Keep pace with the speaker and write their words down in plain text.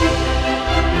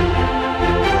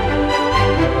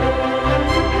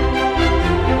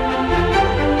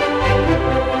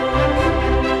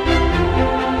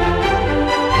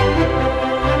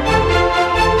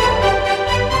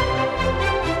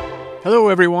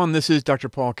everyone, this is Dr.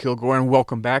 Paul Kilgore, and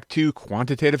welcome back to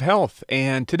Quantitative Health.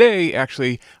 And today,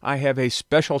 actually, I have a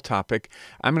special topic.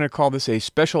 I'm going to call this a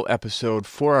special episode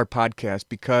for our podcast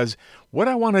because what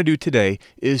I want to do today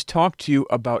is talk to you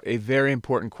about a very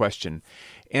important question.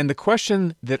 And the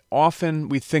question that often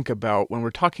we think about when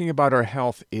we're talking about our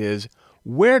health is,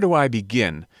 where do I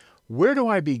begin? Where do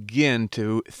I begin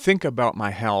to think about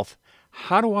my health?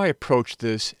 How do I approach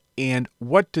this? And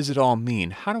what does it all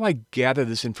mean? How do I gather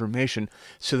this information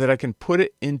so that I can put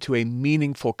it into a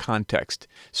meaningful context?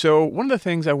 So one of the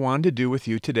things I wanted to do with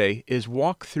you today is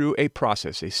walk through a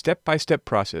process, a step-by-step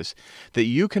process that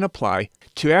you can apply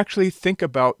to actually think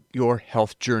about your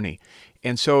health journey.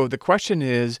 And so the question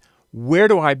is, where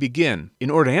do I begin?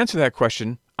 In order to answer that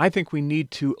question, I think we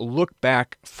need to look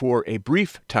back for a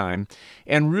brief time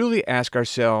and really ask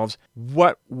ourselves,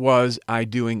 what was I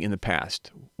doing in the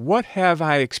past? What have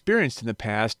I experienced in the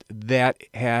past that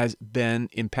has been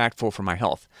impactful for my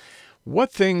health?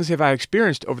 What things have I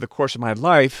experienced over the course of my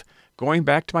life, going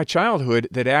back to my childhood,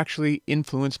 that actually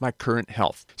influenced my current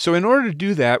health? So in order to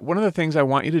do that, one of the things I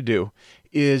want you to do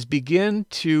is begin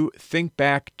to think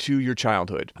back to your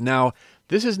childhood. Now,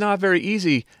 this is not very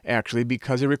easy, actually,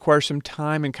 because it requires some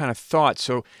time and kind of thought.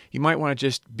 So you might want to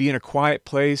just be in a quiet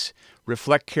place,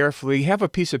 reflect carefully, have a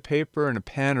piece of paper and a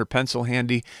pen or pencil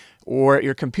handy, or at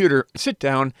your computer, sit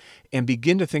down and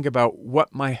begin to think about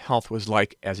what my health was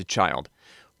like as a child.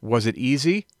 Was it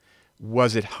easy?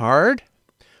 Was it hard?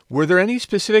 Were there any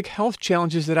specific health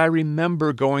challenges that I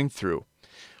remember going through?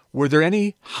 Were there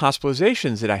any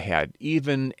hospitalizations that I had,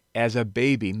 even as a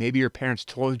baby? Maybe your parents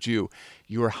told you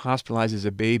you were hospitalized as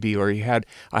a baby or you had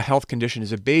a health condition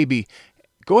as a baby.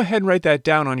 Go ahead and write that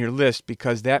down on your list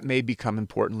because that may become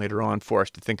important later on for us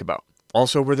to think about.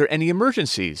 Also, were there any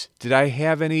emergencies? Did I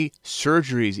have any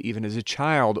surgeries even as a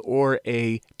child or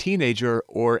a teenager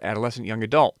or adolescent young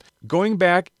adult? Going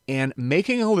back and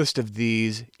making a list of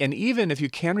these, and even if you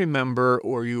can remember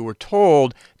or you were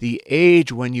told the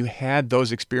age when you had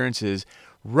those experiences,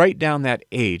 write down that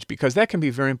age because that can be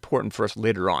very important for us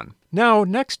later on. Now,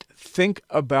 next, think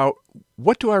about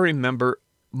what do I remember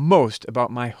most about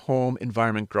my home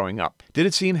environment growing up? Did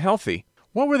it seem healthy?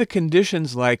 What were the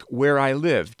conditions like where I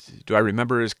lived? Do I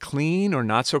remember as clean or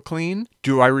not so clean?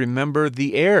 Do I remember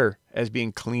the air as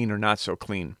being clean or not so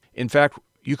clean? In fact,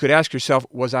 you could ask yourself,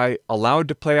 was I allowed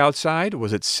to play outside?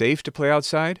 Was it safe to play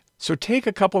outside? So take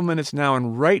a couple minutes now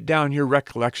and write down your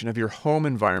recollection of your home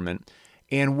environment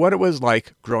and what it was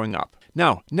like growing up.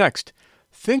 Now, next,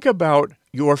 think about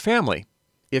your family.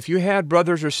 If you had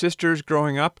brothers or sisters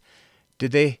growing up,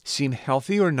 did they seem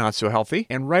healthy or not so healthy?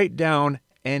 And write down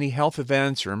any health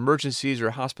events or emergencies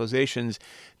or hospitalizations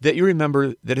that you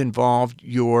remember that involved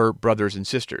your brothers and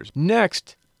sisters.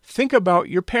 Next, think about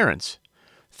your parents.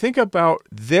 Think about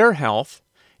their health,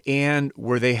 and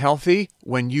were they healthy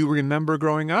when you remember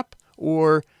growing up,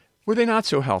 or were they not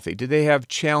so healthy? Did they have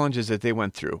challenges that they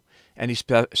went through? Any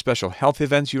special health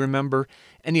events you remember?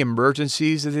 Any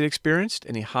emergencies that they experienced?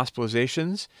 Any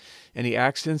hospitalizations? Any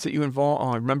accidents that you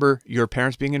remember your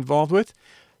parents being involved with?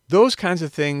 Those kinds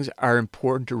of things are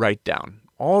important to write down.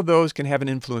 All of those can have an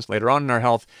influence later on in our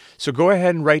health. So go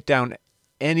ahead and write down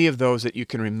any of those that you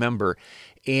can remember.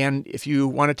 And if you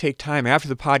want to take time after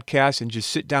the podcast and just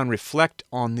sit down, reflect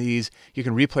on these, you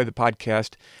can replay the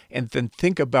podcast and then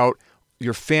think about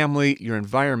your family, your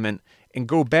environment, and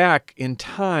go back in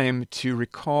time to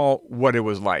recall what it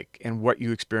was like and what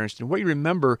you experienced and what you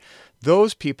remember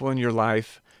those people in your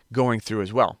life going through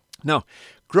as well. Now,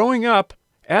 growing up,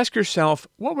 ask yourself,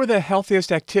 what were the healthiest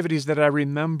activities that I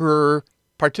remember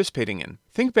participating in?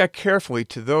 Think back carefully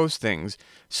to those things,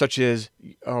 such as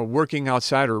working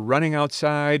outside or running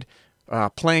outside,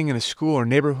 playing in a school or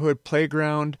neighborhood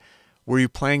playground. Were you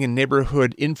playing in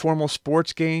neighborhood informal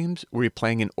sports games? Were you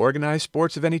playing in organized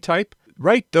sports of any type?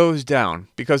 Write those down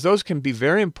because those can be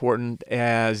very important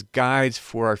as guides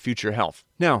for our future health.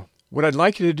 Now, what I'd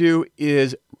like you to do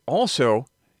is also,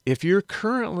 if you're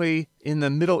currently in the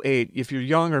middle age, if you're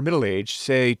young or middle age,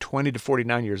 say 20 to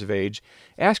 49 years of age,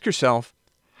 ask yourself,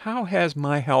 how has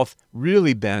my health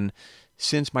really been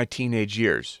since my teenage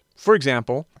years? For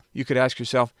example, you could ask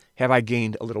yourself, have I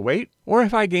gained a little weight or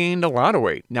have I gained a lot of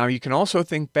weight? Now, you can also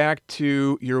think back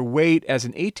to your weight as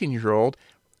an 18-year-old.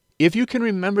 If you can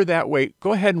remember that weight,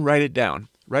 go ahead and write it down.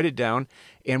 Write it down,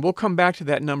 and we'll come back to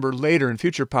that number later in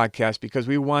future podcasts because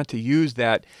we want to use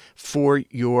that for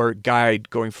your guide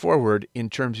going forward in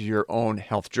terms of your own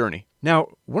health journey. Now,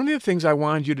 one of the things I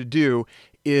wanted you to do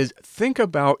is think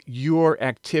about your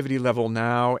activity level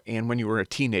now and when you were a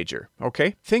teenager,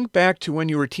 okay? Think back to when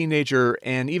you were a teenager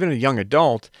and even a young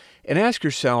adult and ask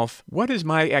yourself, what is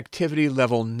my activity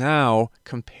level now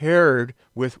compared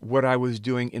with what I was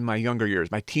doing in my younger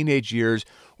years, my teenage years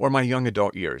or my young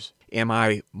adult years? Am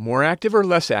I more active or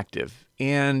less active?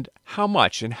 And how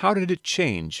much and how did it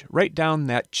change? Write down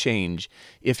that change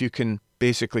if you can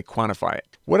basically quantify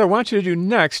it. What I want you to do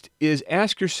next is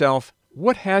ask yourself,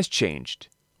 what has changed?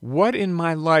 What in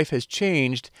my life has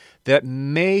changed that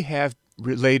may have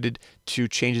related to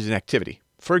changes in activity?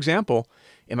 For example,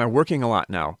 am I working a lot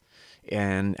now?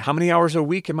 And how many hours a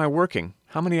week am I working?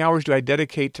 How many hours do I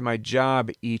dedicate to my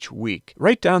job each week?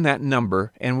 Write down that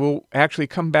number, and we'll actually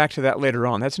come back to that later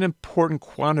on. That's an important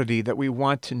quantity that we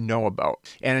want to know about.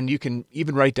 And you can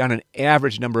even write down an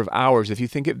average number of hours if you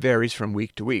think it varies from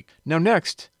week to week. Now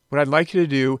next, what I'd like you to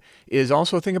do is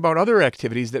also think about other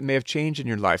activities that may have changed in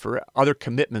your life or other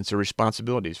commitments or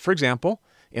responsibilities. For example,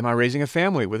 am I raising a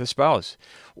family with a spouse?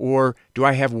 Or do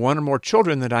I have one or more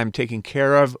children that I'm taking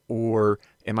care of or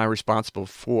am I responsible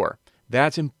for?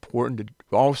 That's important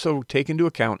to also take into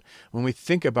account when we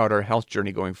think about our health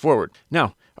journey going forward.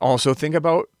 Now, also think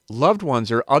about loved ones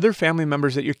or other family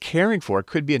members that you're caring for. It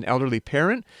could be an elderly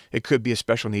parent, it could be a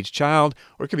special needs child,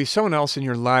 or it could be someone else in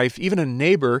your life, even a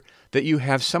neighbor that you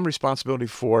have some responsibility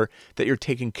for that you're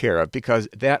taking care of, because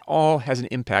that all has an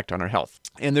impact on our health.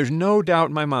 And there's no doubt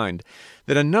in my mind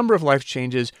that a number of life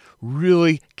changes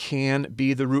really can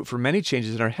be the root for many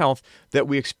changes in our health that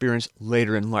we experience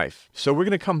later in life. So we're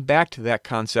going to come back to that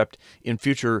concept in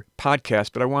future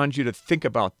podcasts, but I wanted you to think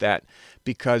about that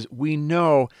because we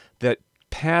know that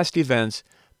past events,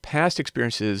 past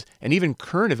experiences, and even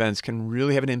current events can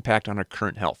really have an impact on our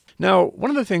current health. Now, one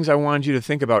of the things I wanted you to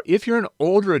think about, if you're an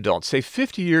older adult, say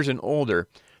 50 years and older,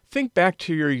 think back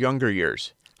to your younger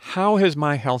years. How has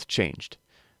my health changed?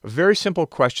 A very simple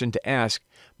question to ask,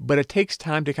 but it takes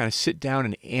time to kind of sit down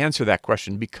and answer that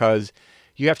question because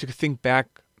you have to think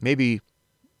back maybe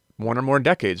one or more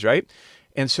decades, right?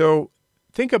 And so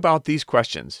think about these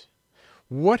questions.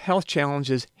 What health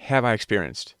challenges have I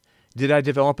experienced? Did I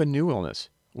develop a new illness?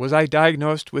 Was I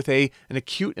diagnosed with an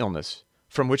acute illness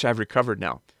from which I've recovered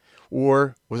now?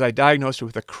 Or was I diagnosed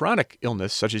with a chronic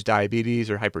illness such as diabetes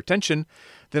or hypertension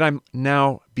that I'm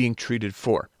now being treated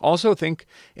for? Also think,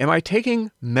 am I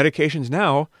taking medications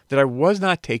now that I was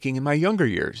not taking in my younger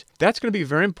years? That's going to be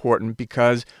very important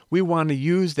because we want to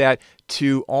use that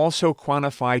to also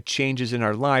quantify changes in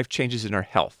our life, changes in our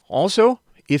health. Also,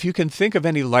 if you can think of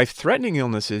any life-threatening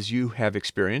illnesses you have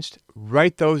experienced,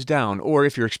 write those down. Or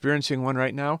if you're experiencing one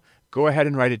right now, go ahead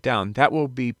and write it down. That will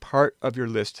be part of your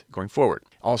list going forward.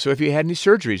 Also, if you had any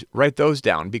surgeries, write those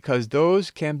down because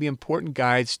those can be important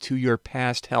guides to your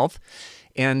past health.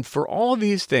 And for all of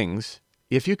these things,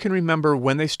 if you can remember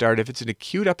when they start, if it's an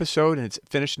acute episode and it's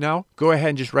finished now, go ahead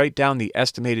and just write down the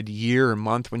estimated year or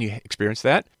month when you experience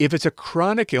that. If it's a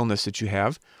chronic illness that you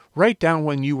have, write down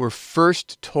when you were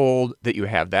first told that you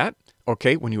have that,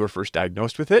 okay, when you were first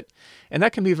diagnosed with it. And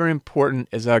that can be very important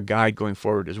as a guide going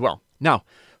forward as well. Now,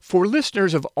 for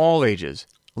listeners of all ages,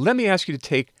 let me ask you to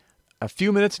take a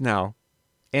few minutes now,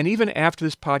 and even after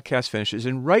this podcast finishes,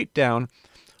 and write down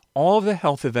all of the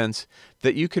health events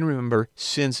that you can remember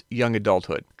since young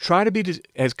adulthood. Try to be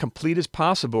as complete as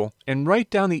possible and write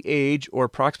down the age or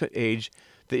approximate age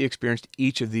that you experienced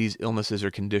each of these illnesses or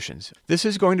conditions. This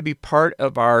is going to be part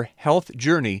of our health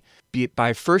journey, be it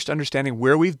by first understanding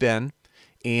where we've been,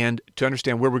 and to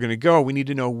understand where we're going to go, we need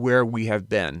to know where we have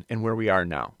been and where we are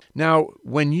now. Now,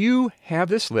 when you have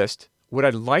this list, what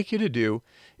I'd like you to do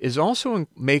is also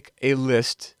make a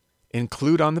list,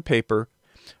 include on the paper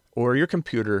or your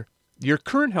computer, your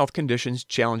current health conditions,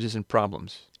 challenges, and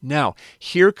problems. Now,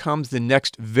 here comes the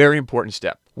next very important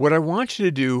step. What I want you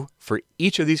to do for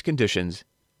each of these conditions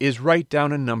is write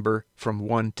down a number from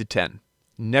 1 to 10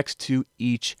 next to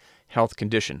each health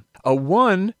condition. A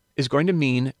 1 is going to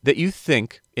mean that you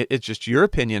think, it's just your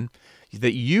opinion,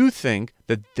 that you think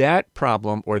that that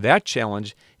problem or that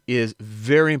challenge is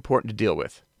very important to deal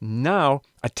with. Now,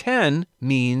 a 10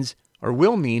 means or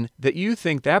will mean that you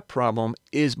think that problem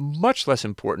is much less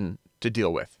important to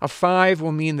deal with. A 5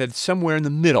 will mean that it's somewhere in the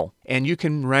middle, and you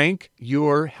can rank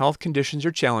your health conditions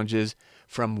or challenges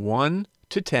from 1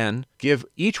 to 10. Give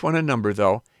each one a number,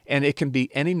 though, and it can be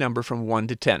any number from 1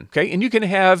 to 10. Okay, and you can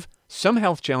have some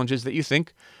health challenges that you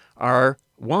think are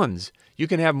 1s. You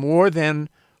can have more than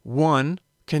one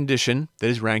condition that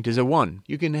is ranked as a 1.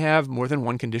 You can have more than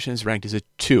one condition that's ranked as a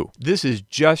 2. This is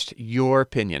just your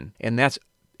opinion, and that's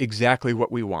exactly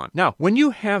what we want. Now, when you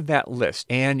have that list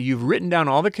and you've written down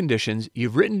all the conditions,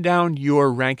 you've written down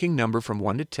your ranking number from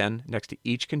 1 to 10 next to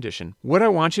each condition, what I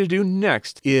want you to do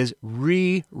next is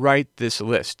rewrite this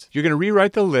list. You're going to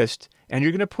rewrite the list and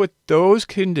you're going to put those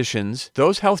conditions,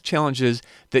 those health challenges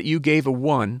that you gave a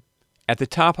 1 at the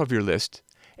top of your list,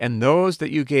 and those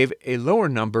that you gave a lower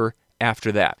number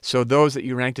after that. So those that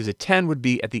you ranked as a 10 would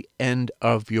be at the end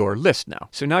of your list now.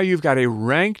 So now you've got a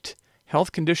ranked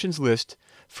health conditions list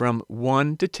from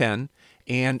 1 to 10,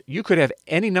 and you could have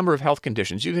any number of health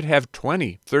conditions. You could have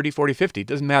 20, 30, 40, 50. It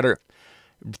doesn't matter.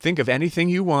 Think of anything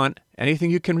you want,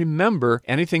 anything you can remember,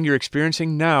 anything you're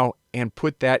experiencing now, and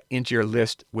put that into your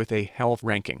list with a health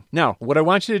ranking. Now, what I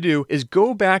want you to do is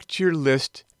go back to your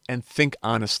list and think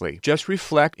honestly. Just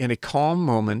reflect in a calm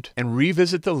moment and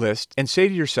revisit the list and say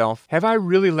to yourself, have I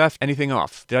really left anything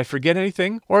off? Did I forget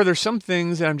anything? Or are there some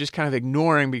things that I'm just kind of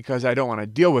ignoring because I don't want to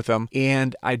deal with them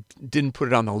and I didn't put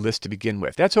it on the list to begin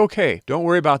with? That's okay. Don't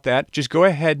worry about that. Just go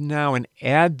ahead now and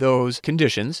add those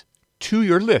conditions to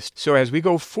your list. So as we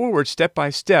go forward step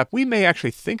by step, we may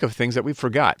actually think of things that we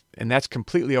forgot, and that's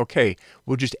completely okay.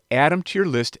 We'll just add them to your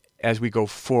list as we go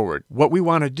forward. What we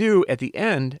want to do at the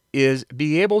end is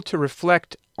be able to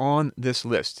reflect on this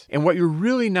list. And what you're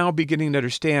really now beginning to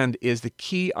understand is the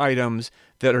key items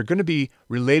that are going to be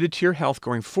related to your health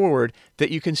going forward that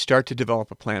you can start to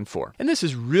develop a plan for. And this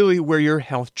is really where your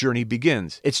health journey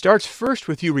begins. It starts first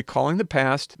with you recalling the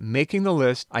past, making the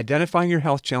list, identifying your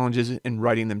health challenges, and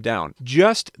writing them down.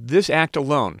 Just this act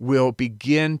alone will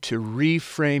begin to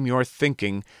reframe your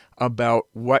thinking about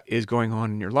what is going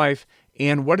on in your life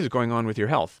and what is going on with your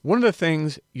health. One of the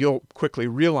things you'll quickly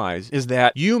realize is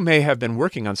that you may have been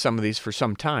working on some of these for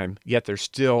some time, yet there's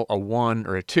still a 1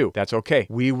 or a 2. That's okay.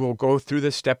 We will go through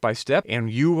this step by step,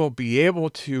 and you will be able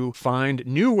to find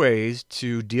new ways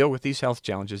to deal with these health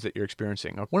challenges that you're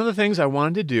experiencing. One of the things I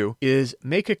wanted to do is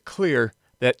make it clear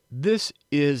that this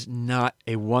is not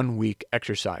a 1-week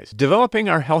exercise. Developing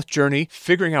our health journey,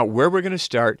 figuring out where we're going to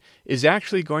start, is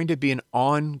actually going to be an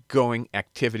ongoing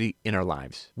activity in our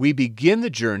lives. We begin the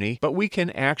journey, but we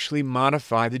can actually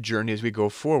modify the journey as we go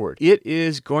forward. It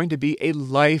is going to be a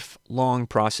lifelong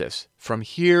process. From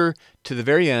here to the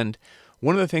very end,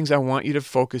 one of the things I want you to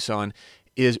focus on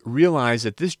is realize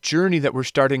that this journey that we're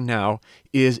starting now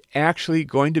is actually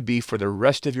going to be for the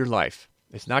rest of your life.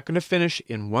 It's not going to finish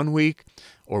in 1 week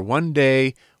or 1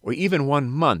 day or even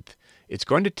 1 month. It's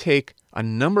going to take a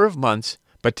number of months,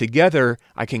 but together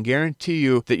I can guarantee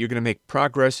you that you're going to make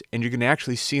progress and you're going to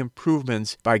actually see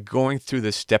improvements by going through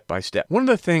this step by step. One of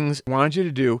the things I wanted you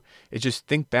to do is just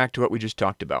think back to what we just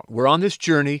talked about. We're on this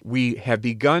journey. We have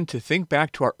begun to think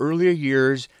back to our earlier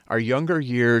years, our younger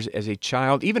years as a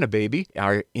child, even a baby,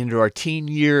 into our teen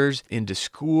years, into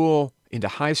school, into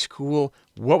high school.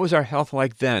 What was our health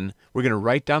like then? We're going to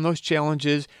write down those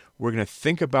challenges. We're going to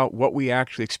think about what we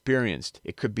actually experienced.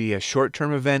 It could be a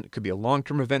short-term event. It could be a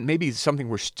long-term event. Maybe it's something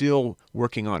we're still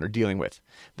working on or dealing with.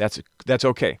 That's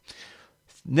okay.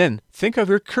 Then think of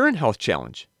your current health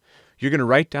challenge. You're going to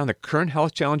write down the current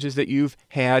health challenges that you've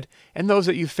had and those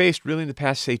that you've faced really in the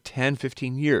past, say, 10,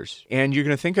 15 years. And you're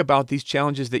going to think about these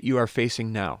challenges that you are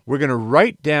facing now. We're going to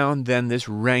write down then this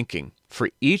ranking for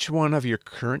each one of your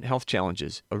current health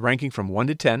challenges, a ranking from 1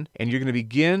 to 10, and you're going to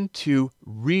begin to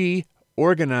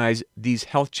reorganize these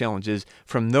health challenges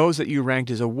from those that you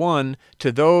ranked as a 1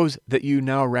 to those that you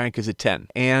now rank as a 10.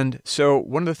 And so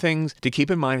one of the things to keep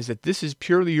in mind is that this is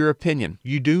purely your opinion.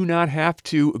 You do not have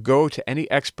to go to any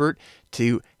expert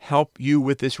to help you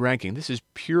with this ranking. This is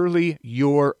purely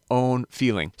your own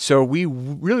feeling. So we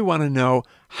really want to know,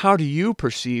 how do you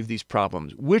perceive these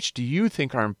problems? Which do you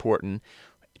think are important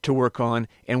to work on,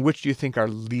 and which do you think are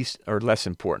least or less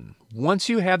important? Once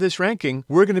you have this ranking,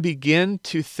 we're going to begin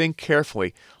to think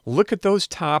carefully. Look at those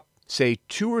top, say,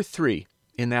 2 or 3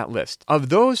 in that list. Of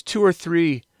those 2 or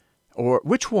 3, or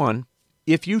which one,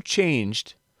 if you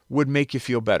changed, would make you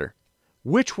feel better?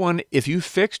 Which one, if you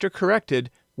fixed or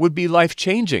corrected, would be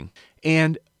life-changing?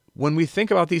 And when we think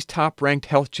about these top-ranked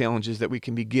health challenges that we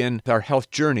can begin our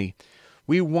health journey,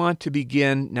 we want to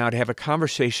begin now to have a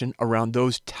conversation around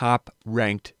those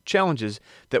top-ranked challenges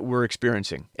that we're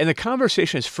experiencing. And the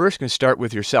conversation is first going to start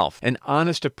with yourself, an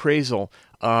honest appraisal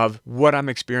of what I'm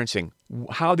experiencing,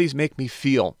 how these make me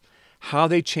feel, how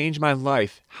they change my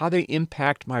life, how they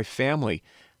impact my family,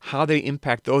 how they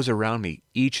impact those around me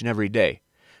each and every day.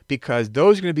 Because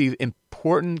those are going to be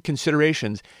important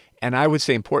considerations and I would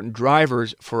say important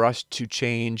drivers for us to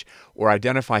change or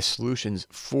identify solutions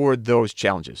for those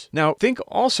challenges. Now, think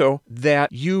also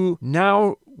that you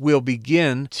now will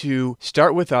begin to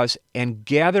start with us and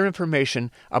gather information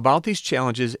about these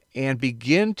challenges and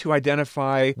begin to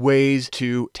identify ways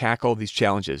to tackle these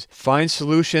challenges. Find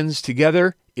solutions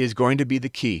together is going to be the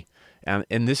key.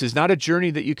 And this is not a journey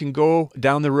that you can go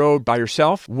down the road by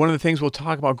yourself. One of the things we'll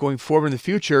talk about going forward in the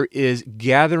future is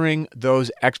gathering those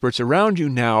experts around you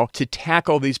now to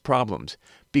tackle these problems,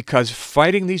 because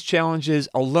fighting these challenges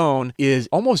alone is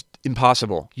almost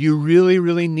impossible. You really,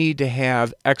 really need to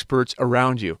have experts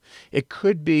around you. It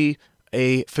could be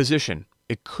a physician.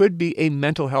 It could be a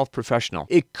mental health professional.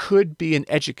 It could be an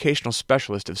educational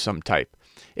specialist of some type.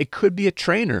 It could be a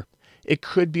trainer. It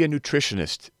could be a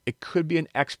nutritionist. It could be an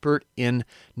expert in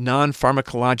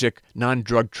non-pharmacologic,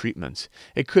 non-drug treatments.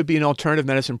 It could be an alternative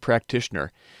medicine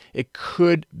practitioner. It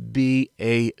could be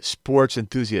a sports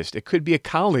enthusiast. It could be a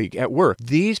colleague at work.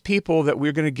 These people that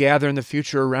we're going to gather in the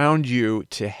future around you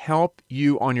to help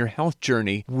you on your health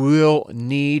journey will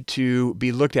need to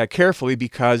be looked at carefully,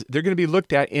 because they're going to be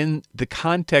looked at in the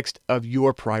context of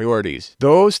your priorities.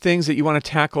 Those things that you want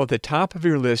to tackle at the top of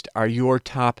your list are your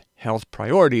top health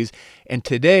priorities. And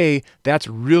today, that's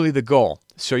really the goal.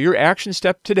 So your action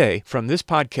step today from this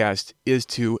podcast is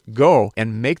to go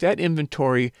and make that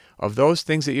inventory of those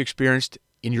things that you experienced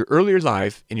in your earlier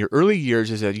life, in your early years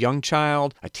as a young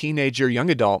child, a teenager, young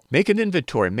adult. Make an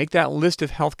inventory. Make that list of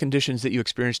health conditions that you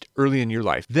experienced early in your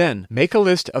life. Then make a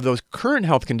list of those current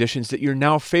health conditions that you're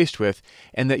now faced with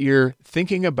and that you're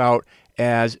thinking about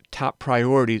as top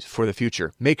priorities for the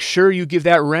future. Make sure you give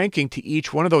that ranking to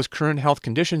each one of those current health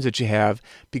conditions that you have,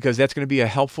 because that's going to be a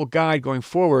helpful guide going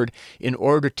forward in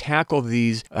order to tackle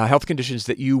these health conditions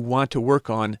that you want to work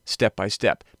on step by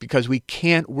step, because we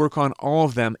can't work on all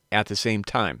of them at the same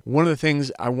time. One of the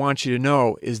things I want you to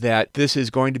know is that this is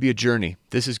going to be a journey.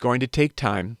 This is going to take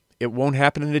time. It won't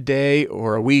happen in a day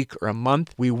or a week or a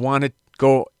month. We want to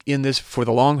go in this for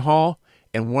the long haul.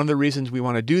 And one of the reasons we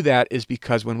want to do that is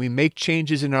because when we make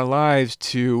changes in our lives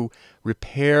to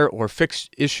repair or fix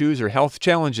issues or health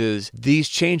challenges, these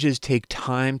changes take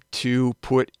time to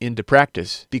put into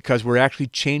practice, because we're actually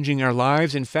changing our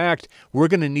lives. In fact, we're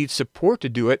going to need support to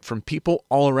do it from people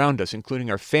all around us, including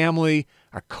our family,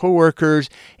 our coworkers,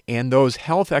 and those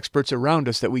health experts around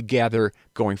us that we gather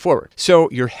going forward. So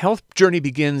your health journey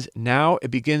begins now.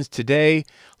 It begins today.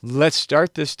 Let's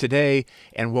start this today,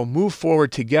 and we'll move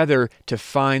forward together to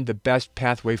find the best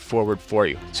pathway forward for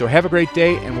you. So have a great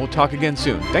day, and we'll talk again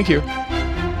soon. Thank you.